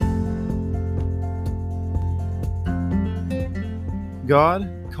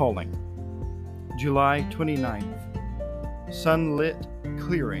God Calling, July 29th. Sunlit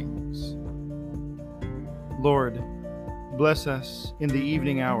Clearings. Lord, bless us in the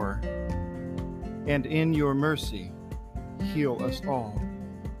evening hour, and in your mercy heal us all.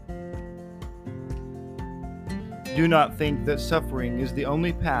 Do not think that suffering is the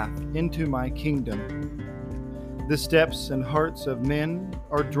only path into my kingdom. The steps and hearts of men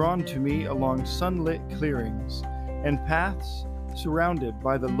are drawn to me along sunlit clearings and paths surrounded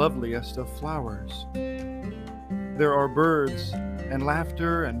by the loveliest of flowers. There are birds and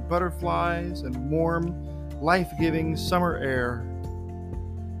laughter and butterflies and warm, life-giving summer air.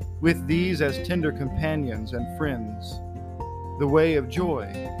 With these as tender companions and friends, the way of joy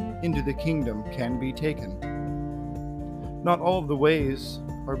into the kingdom can be taken. Not all of the ways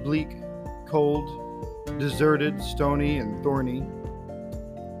are bleak, cold, deserted, stony, and thorny.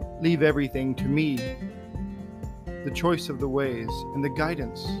 Leave everything to me, the choice of the ways and the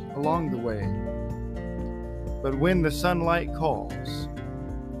guidance along the way. But when the sunlight calls,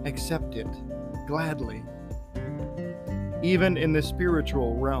 accept it gladly. Even in the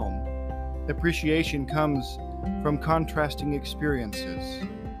spiritual realm, appreciation comes from contrasting experiences.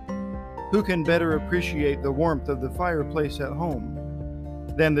 Who can better appreciate the warmth of the fireplace at home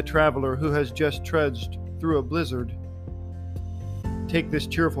than the traveler who has just trudged through a blizzard? Take this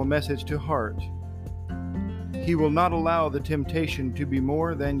cheerful message to heart. He will not allow the temptation to be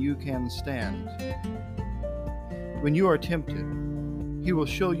more than you can stand. When you are tempted, he will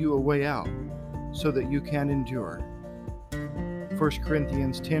show you a way out so that you can endure. 1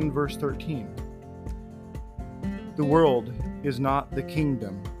 Corinthians 10, verse 13. The world is not the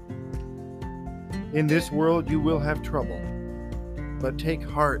kingdom. In this world you will have trouble, but take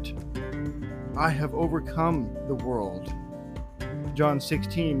heart. I have overcome the world. John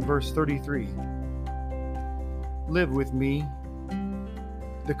 16, verse 33. Live with me,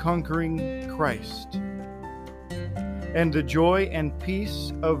 the conquering Christ, and the joy and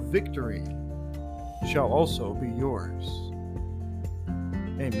peace of victory shall also be yours.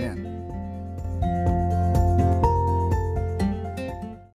 Amen.